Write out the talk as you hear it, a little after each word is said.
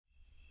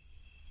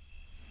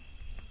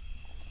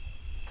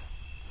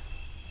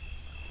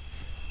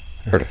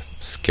I heard a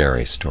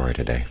scary story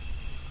today.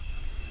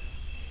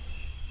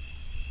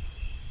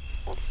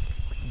 I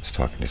was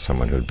talking to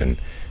someone who had been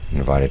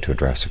invited to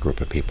address a group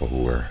of people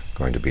who were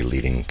going to be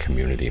leading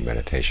community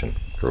meditation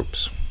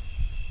groups.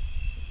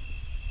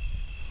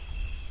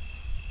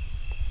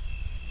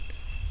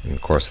 In the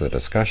course of the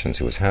discussions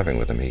he was having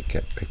with them, he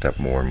picked up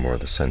more and more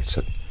the sense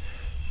that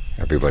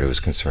everybody was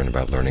concerned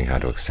about learning how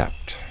to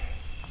accept.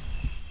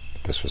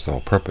 This was the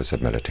whole purpose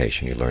of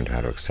meditation. You learned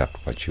how to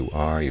accept what you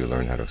are, you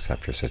learn how to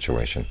accept your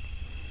situation.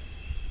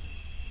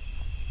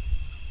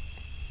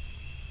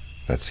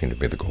 That seemed to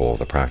be the goal of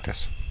the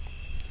practice.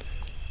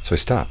 So he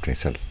stopped and he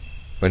said,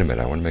 wait a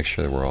minute, I want to make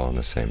sure that we're all on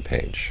the same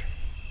page.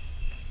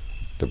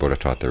 The Buddha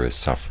taught there is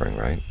suffering,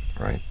 right?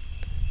 Right?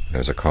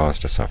 There's a cause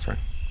to suffering,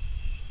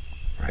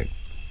 right?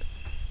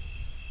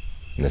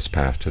 And this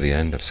path to the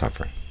end of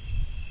suffering.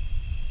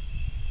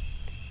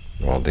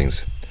 All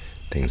things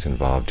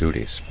involve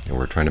duties. And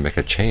we're trying to make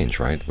a change,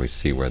 right? We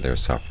see where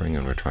there's suffering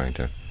and we're trying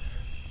to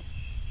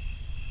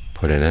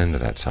put an end to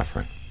that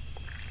suffering.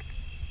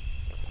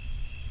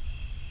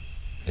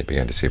 They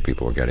began to see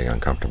people were getting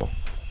uncomfortable.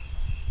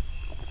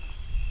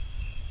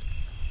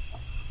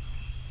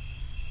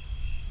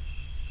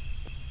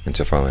 And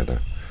so finally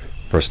the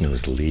person who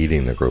was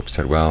leading the group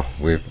said, well,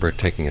 we're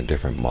taking a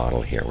different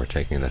model here. We're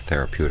taking the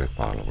therapeutic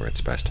model where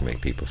it's best to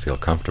make people feel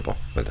comfortable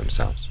with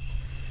themselves.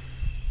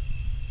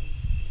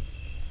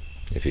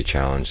 If you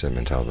challenge them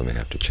and tell them they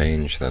have to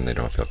change, then they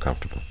don't feel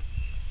comfortable.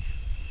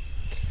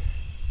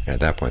 And at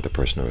that point the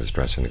person who was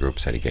addressing the group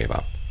said he gave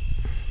up.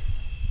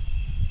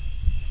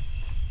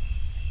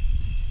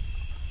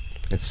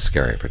 It's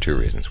scary for two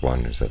reasons.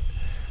 One is that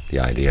the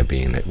idea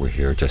being that we're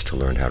here just to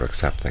learn how to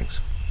accept things.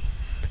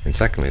 And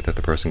secondly, that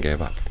the person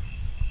gave up.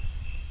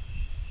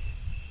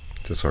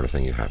 It's the sort of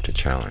thing you have to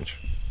challenge.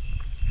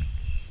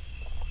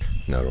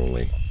 Not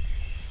only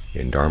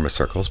in Dharma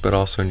circles, but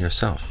also in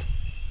yourself.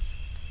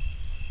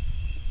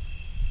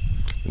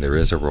 And there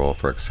is a role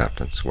for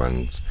acceptance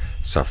when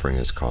suffering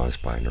is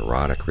caused by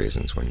neurotic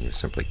reasons, when you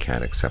simply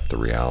can't accept the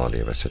reality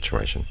of a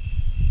situation.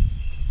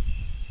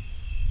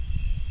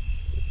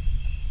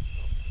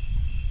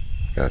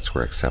 That's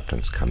where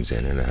acceptance comes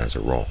in, and it has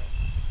a role.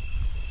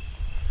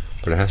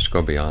 But it has to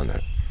go beyond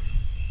that.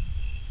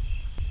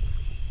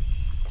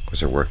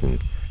 Because we're working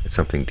at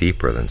something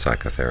deeper than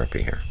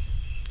psychotherapy here.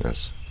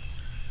 As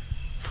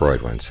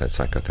Freud once said,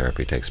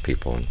 psychotherapy takes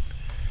people and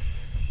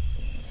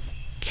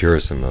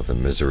cures them of the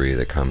misery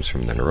that comes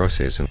from the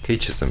neuroses and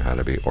teaches them how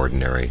to be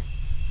ordinary,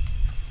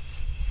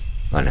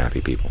 unhappy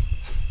people.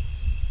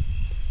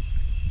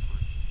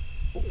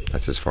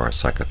 That's as far as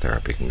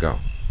psychotherapy can go.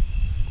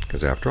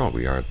 Because after all,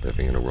 we are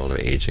living in a world of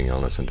aging,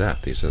 illness, and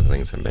death. These are the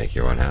things that make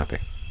you unhappy.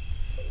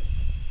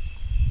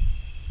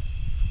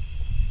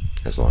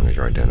 As long as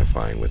you're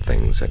identifying with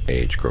things that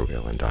age, grow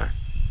ill, and die.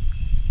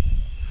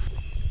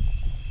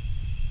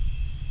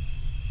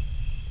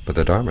 But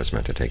the Dharma is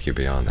meant to take you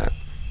beyond that.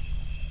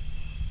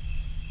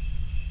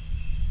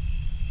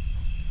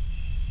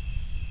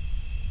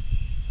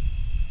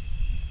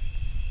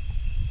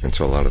 And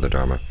so a lot of the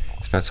Dharma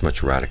is not so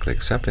much radically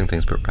accepting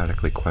things, but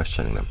radically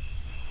questioning them.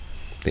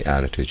 The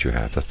attitudes you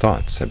have, the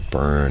thoughts that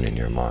burn in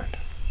your mind,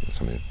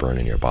 something that burn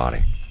in your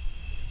body.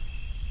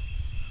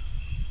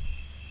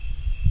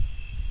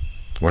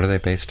 What are they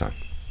based on?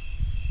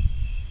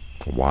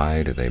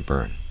 Why do they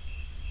burn?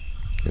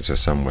 Is there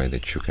some way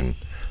that you can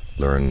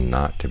learn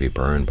not to be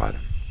burned by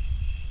them?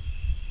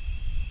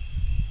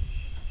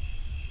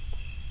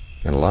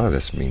 And a lot of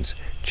this means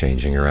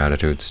changing your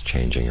attitudes,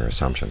 changing your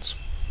assumptions.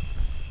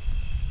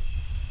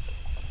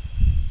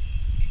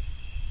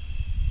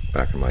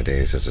 Back in my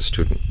days as a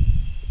student,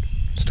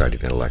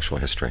 studied intellectual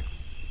history.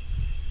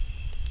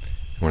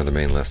 One of the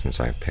main lessons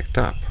I picked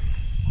up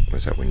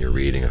was that when you're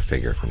reading a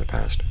figure from the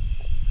past,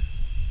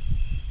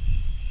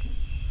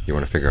 you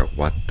want to figure out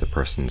what the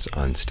person's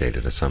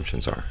unstated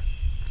assumptions are.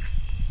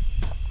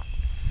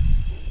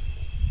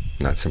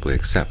 Not simply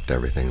accept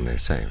everything they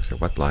say. So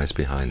what lies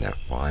behind that?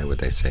 Why would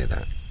they say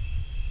that?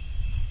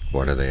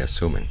 What are they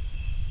assuming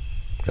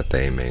that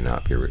they may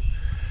not be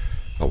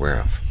aware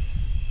of?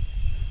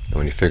 And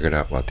when you figured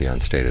out what the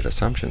unstated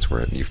assumptions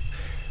were, you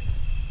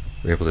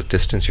were able to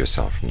distance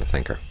yourself from the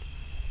thinker.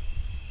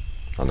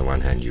 On the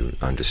one hand, you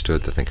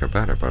understood the thinker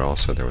better, but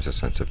also there was a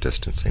sense of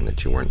distancing,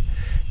 that you weren't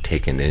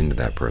taken into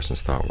that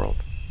person's thought world.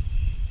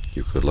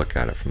 You could look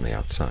at it from the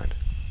outside.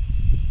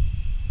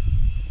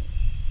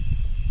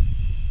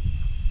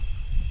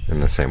 In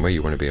the same way,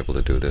 you want to be able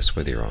to do this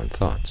with your own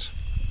thoughts.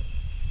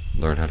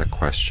 Learn how to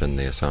question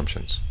the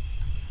assumptions,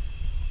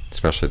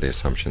 especially the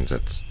assumptions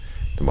that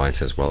the mind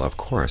says, well, of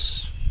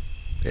course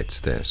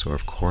it's this, or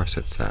of course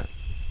it's that.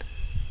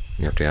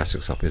 You have to ask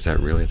yourself, is that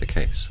really the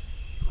case?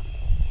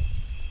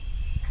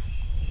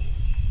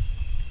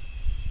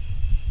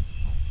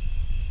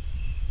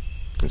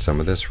 And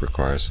some of this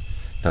requires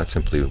not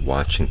simply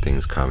watching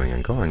things coming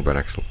and going, but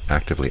actually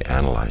actively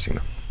analyzing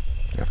them.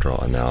 After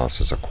all,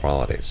 analysis of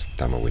qualities,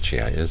 Dhamma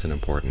Vichaya, is an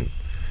important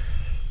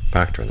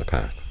factor in the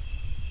path.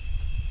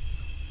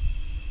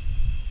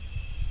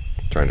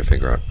 Trying to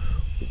figure out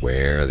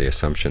where the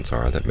assumptions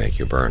are that make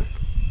you burn,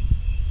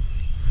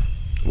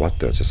 what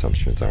those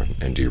assumptions are,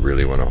 and do you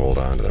really want to hold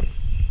on to them?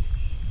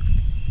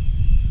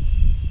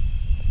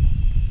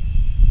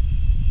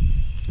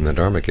 And the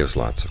Dharma gives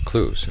lots of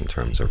clues in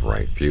terms of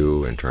right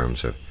view, in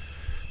terms of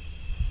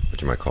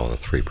what you might call the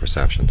three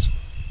perceptions,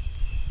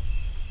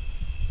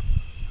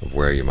 of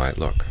where you might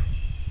look.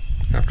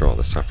 After all,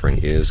 the suffering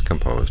is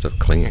composed of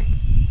clinging.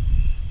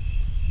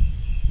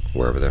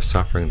 Wherever there's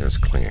suffering, there's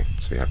clinging.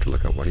 So you have to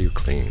look at what are you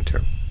clinging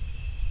to.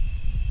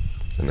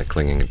 And the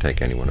clinging can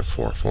take any one of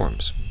four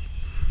forms.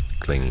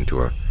 Clinging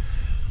to a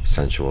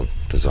sensual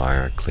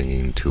desire,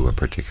 clinging to a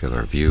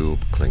particular view,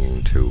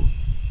 clinging to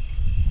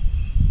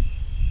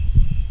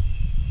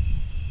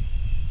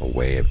a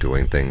way of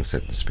doing things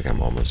that has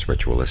become almost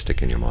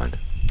ritualistic in your mind,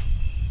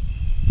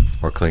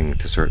 or clinging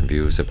to certain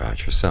views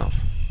about yourself.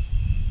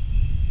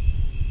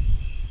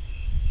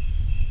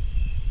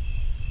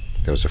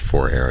 Those are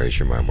four areas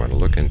you might want to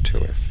look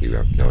into if you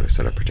have noticed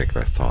that a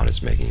particular thought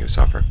is making you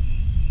suffer.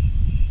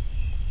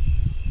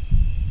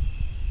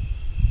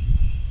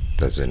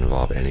 Does it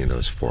involve any of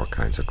those four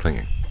kinds of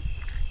clinging?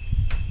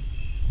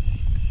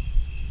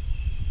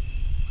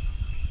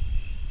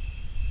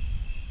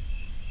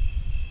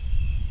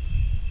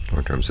 Or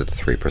in terms of the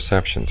three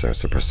perceptions,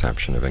 there's the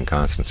perception of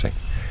inconstancy.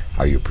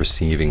 Are you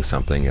perceiving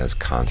something as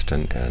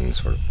constant and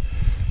sort of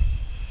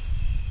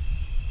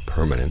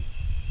permanent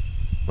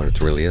when it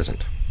really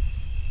isn't?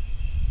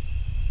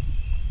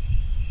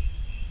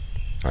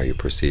 Are you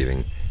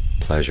perceiving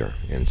pleasure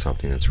in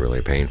something that's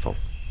really painful?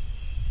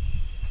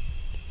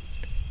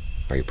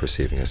 Are you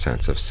perceiving a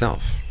sense of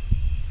self,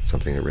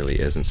 something that really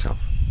isn't self?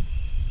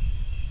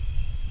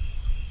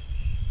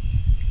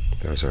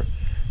 Those are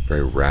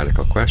very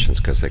radical questions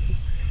because they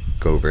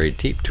go very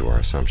deep to our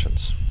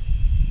assumptions.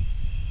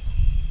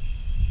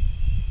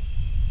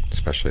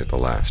 Especially at the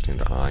last,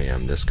 I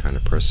am this kind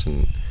of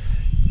person.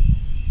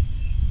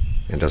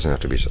 It doesn't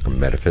have to be a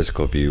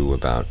metaphysical view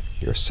about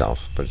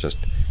yourself, but just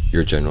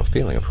your general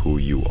feeling of who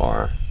you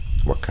are,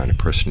 what kind of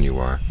person you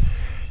are,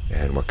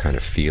 and what kind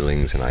of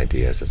feelings and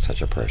ideas that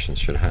such a person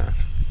should have.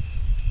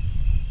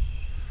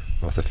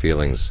 Well, if the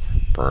feelings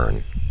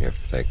burn, if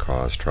they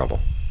cause trouble,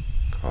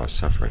 cause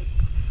suffering,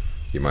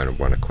 you might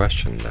want to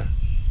question the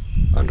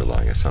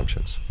underlying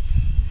assumptions.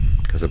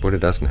 Because the Buddha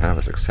doesn't have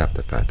us accept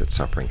the fact that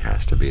suffering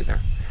has to be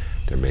there.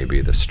 There may be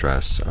the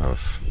stress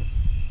of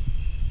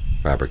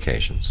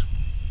fabrications,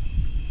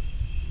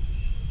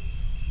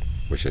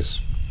 which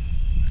is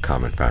a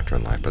common factor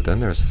in life, but then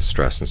there's the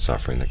stress and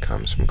suffering that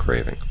comes from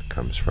craving, that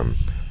comes from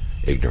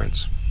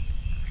ignorance.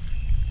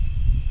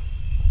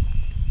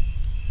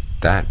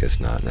 That is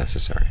not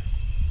necessary.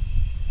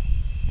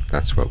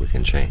 That's what we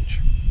can change.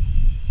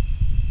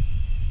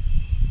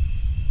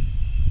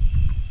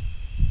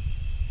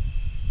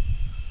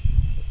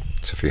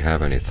 So if you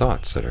have any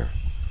thoughts that are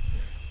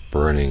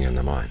burning in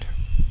the mind,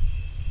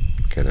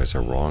 okay, there's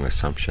a wrong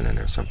assumption in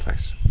there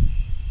someplace.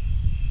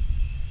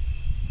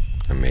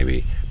 And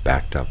maybe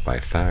backed up by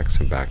facts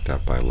and backed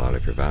up by a lot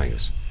of your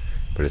values.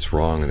 But it's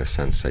wrong in the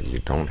sense that you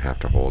don't have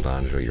to hold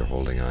on to it, you're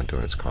holding on to it,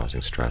 and it's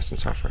causing stress and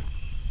suffering.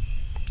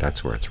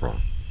 That's where it's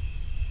wrong.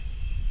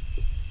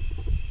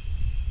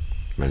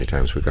 Many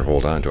times we can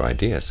hold on to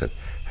ideas that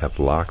have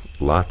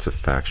lots of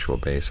factual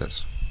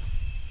basis.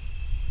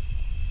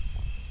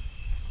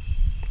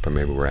 But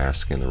maybe we're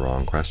asking the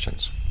wrong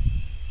questions.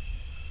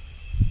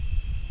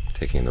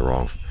 Taking the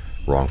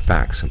wrong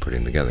facts and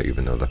putting them together,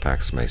 even though the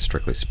facts may,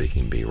 strictly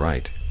speaking, be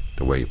right.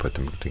 The way you put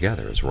them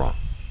together is wrong.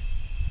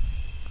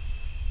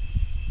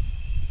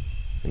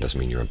 It doesn't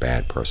mean you're a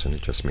bad person,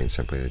 it just means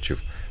simply that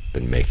you've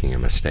been making a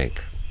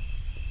mistake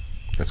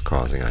that's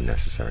causing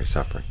unnecessary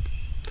suffering.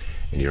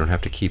 And you don't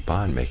have to keep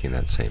on making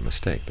that same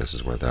mistake. This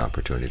is where the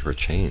opportunity for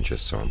change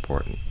is so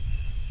important.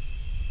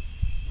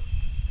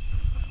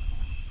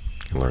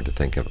 You learn to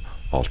think of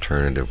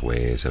alternative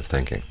ways of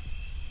thinking,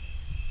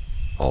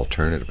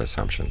 alternative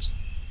assumptions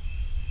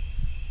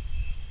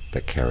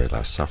that carry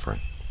less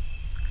suffering.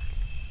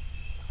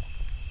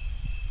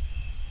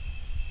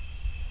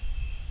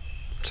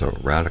 So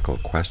radical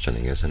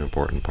questioning is an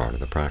important part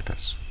of the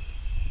practice.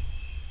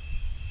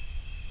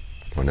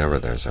 Whenever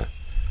there's a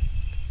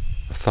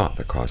thought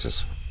that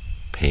causes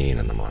pain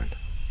in the mind,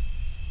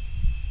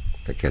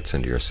 that gets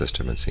into your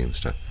system and seems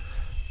to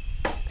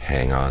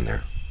hang on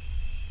there,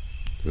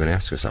 you can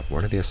ask yourself,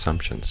 what are the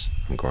assumptions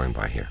I'm going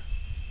by here?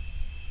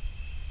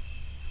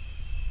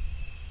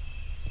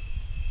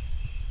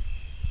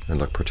 And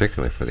look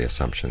particularly for the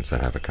assumptions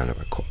that have a kind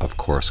of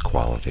course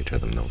quality to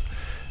them,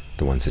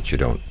 the ones that you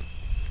don't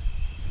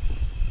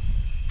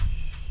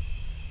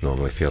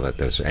normally feel that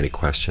there's any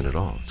question at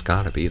all. It's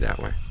got to be that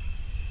way.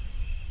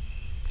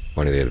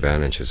 One of the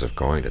advantages of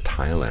going to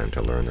Thailand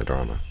to learn the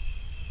Dharma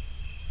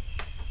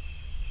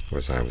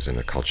was I was in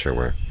a culture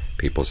where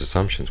people's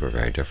assumptions were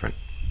very different.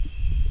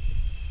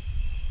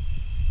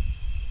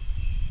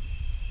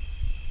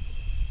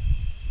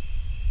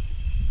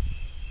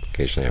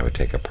 Occasionally I would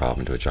take a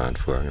problem to a Ajahn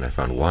Fuang, and I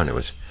found one, it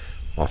was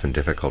often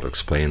difficult to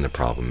explain the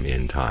problem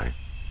in Thai.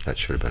 That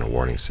should have been a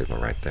warning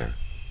signal right there.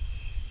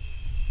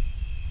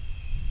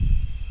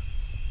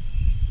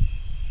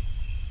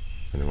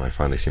 And then when I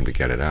finally seemed to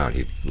get it out,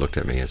 he looked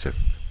at me as if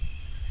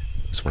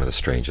it was one of the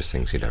strangest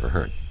things he'd ever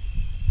heard.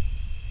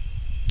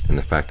 And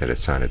the fact that it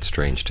sounded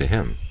strange to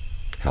him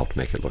helped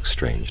make it look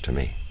strange to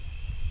me.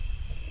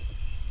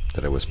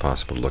 That it was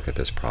possible to look at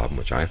this problem,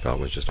 which I felt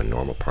was just a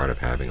normal part of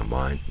having a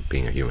mind,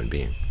 being a human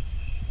being,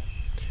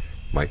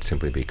 might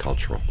simply be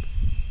cultural.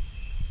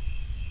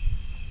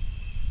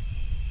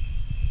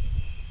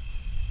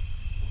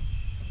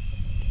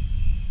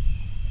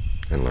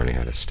 And learning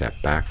how to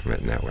step back from it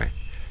in that way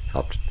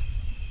helped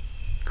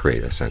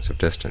create a sense of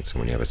distance. And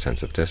when you have a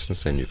sense of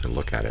distance, then you can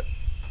look at it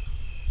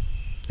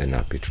and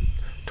not be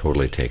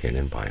totally taken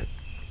in by it.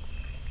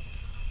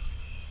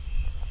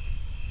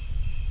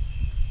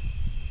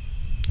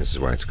 This is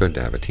why it's good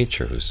to have a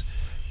teacher who's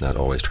not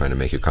always trying to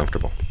make you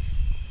comfortable,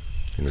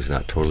 and who's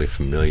not totally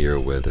familiar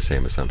with the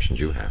same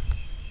assumptions you have.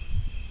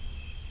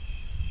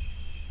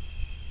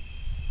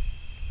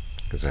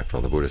 Because after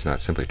all, the Buddha is not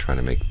simply trying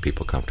to make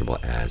people comfortable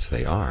as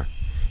they are.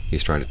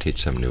 He's trying to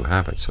teach them new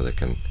habits so they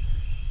can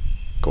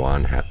go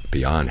on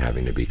beyond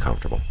having to be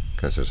comfortable,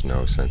 because there's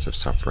no sense of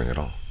suffering at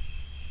all.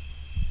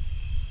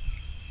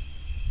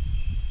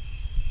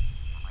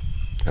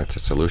 That's a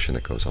solution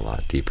that goes a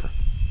lot deeper.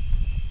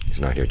 He's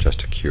not here just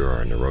to cure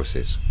our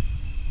neuroses,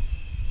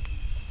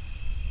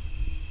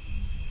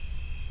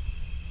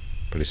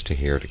 but he's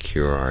here to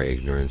cure our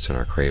ignorance and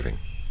our craving,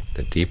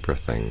 the deeper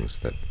things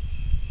that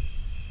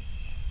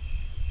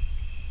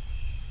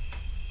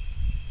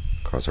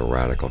cause a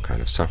radical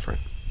kind of suffering.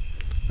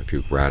 If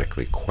you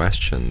radically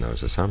question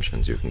those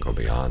assumptions, you can go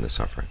beyond the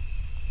suffering.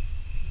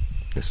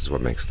 This is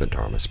what makes the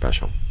Dharma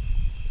special.